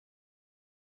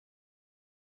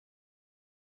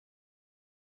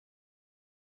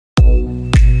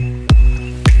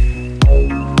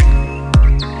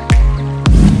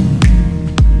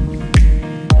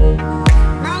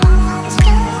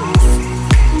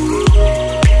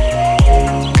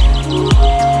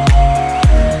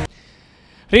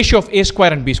Ratio of a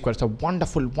square and b square. It's a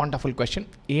wonderful, wonderful question.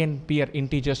 A and b are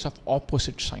integers of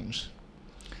opposite signs,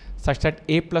 such that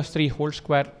a plus 3 whole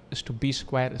square is to b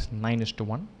square is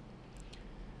 9:1.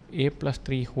 A plus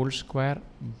 3 whole square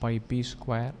by b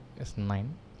square is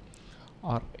 9,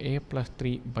 or a plus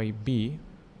 3 by b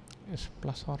is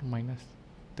plus or minus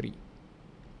 3.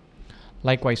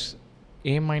 Likewise,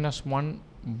 a minus 1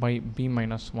 by b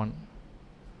minus 1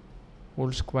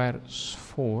 whole square is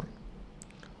 4,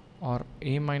 or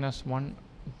a minus 1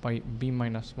 by b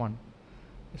minus 1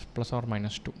 is plus or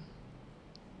minus 2.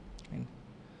 And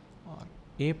or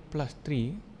a plus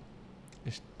 3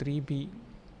 is 3b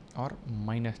or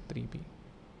minus 3b.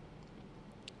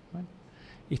 Right?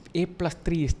 If a plus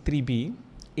 3 is 3b,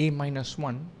 a minus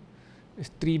 1 is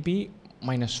 3b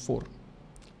minus 4.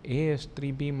 A is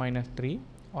 3b minus 3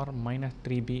 or minus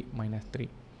 3b minus 3.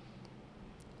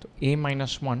 So a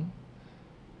minus 1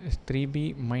 is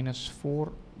 3b minus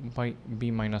 4 by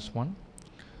b minus 1,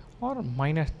 or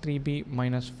minus 3b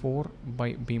minus 4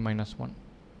 by b minus 1.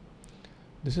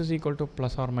 This is equal to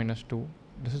plus or minus 2.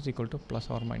 This is equal to plus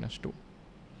or minus 2.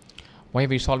 Why are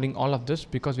we solving all of this?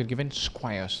 Because we're given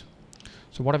squares.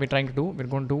 So what are we trying to do? We're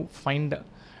going to find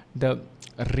the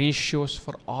ratios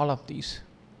for all of these.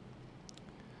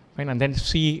 Fine, and then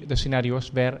see the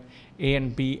scenarios where a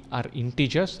and b are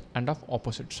integers and of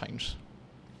opposite signs.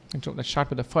 And so let's start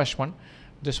with the first one.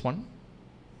 This one,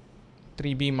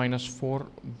 3b minus 4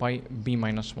 by b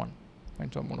minus 1.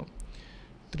 Right, so I'm going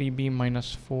to 3b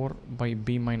minus 4 by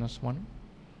b minus 1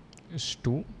 is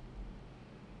 2,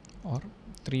 or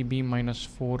 3b minus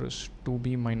 4 is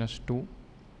 2b minus 2,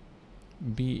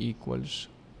 b equals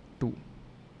 2.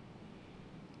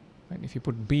 And if you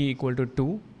put b equal to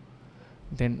 2,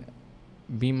 then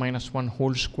b minus 1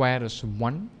 whole square is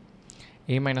 1,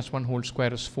 a minus 1 whole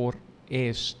square is 4, a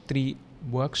is 3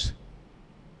 works.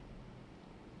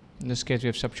 In this case we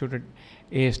have substituted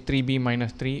a is 3b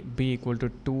minus 3, b equal to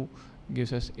 2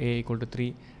 gives us a equal to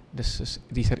 3.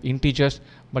 These are integers,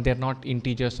 but they are not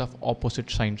integers of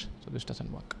opposite signs, so this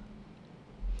doesn't work.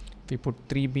 If we put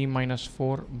 3b minus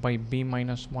 4 by b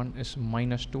minus 1 is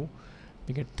minus 2,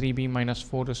 we get 3b minus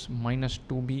 4 is minus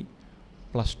 2b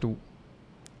plus 2,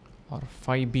 or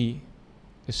 5b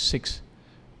is 6,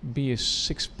 b is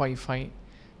 6 by 5.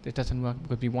 This doesn't work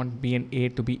because we want b and a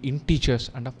to be integers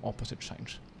and of opposite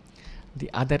signs. The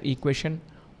other equation,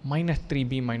 minus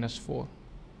 3b minus 4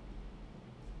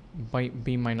 by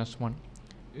b minus 1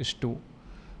 is 2.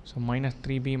 So minus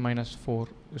 3b minus 4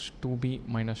 is 2b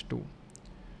minus 2.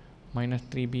 Minus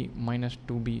 3b minus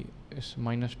 2b is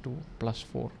minus 2 plus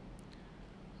 4.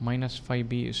 Minus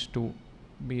 5b is 2.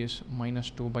 b is minus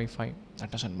 2 by 5.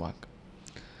 That doesn't work.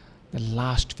 The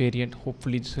last variant,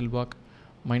 hopefully this will work.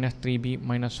 Minus 3b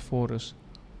minus 4 is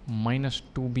minus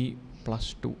 2b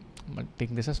plus 2. I'll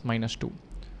take this as minus 2.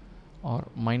 Or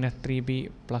minus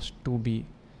 3b plus 2b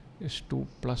is 2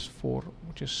 plus 4,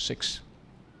 which is 6.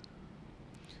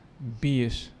 b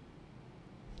is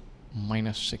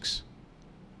minus 6.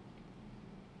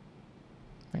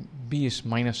 Right. b is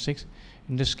minus 6.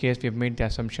 In this case, we have made the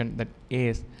assumption that a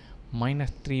is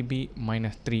minus 3b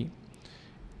minus 3.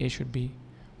 a should be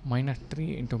minus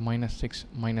 3 into minus 6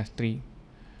 minus 3,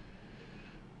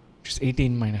 which is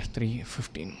 18 minus 3,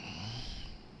 15.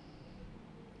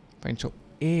 Fine. So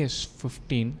a is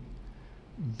 15,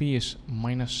 b is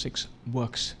minus 6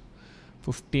 works.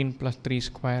 15 plus 3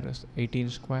 square is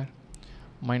 18 square,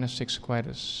 minus 6 square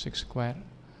is 6 square.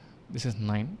 This is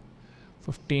 9.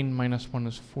 15 minus 1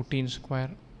 is 14 square,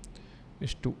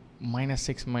 is 2. Minus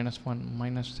 6 minus 1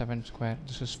 minus 7 square,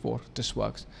 this is 4. This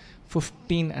works.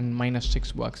 15 and minus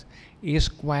 6 works. A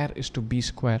square is to b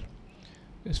square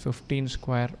is 15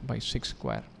 square by 6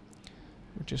 square,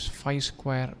 which is 5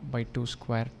 square by 2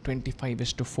 square. 25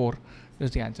 is to 4. This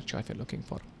is the answer choice we're looking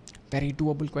for. Very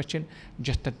doable question,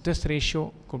 just that this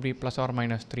ratio could be plus or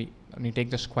minus 3 when you take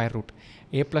the square root.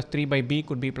 A plus 3 by b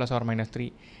could be plus or minus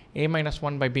 3. A minus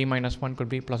 1 by b minus 1 could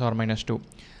be plus or minus 2.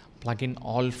 Plug in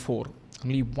all 4.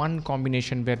 Only one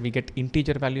combination where we get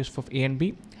integer values for a and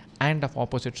b and of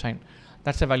opposite sign.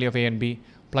 That's the value of a and b.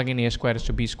 Plug in a square is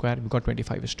to b square. We got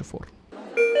 25 is to 4.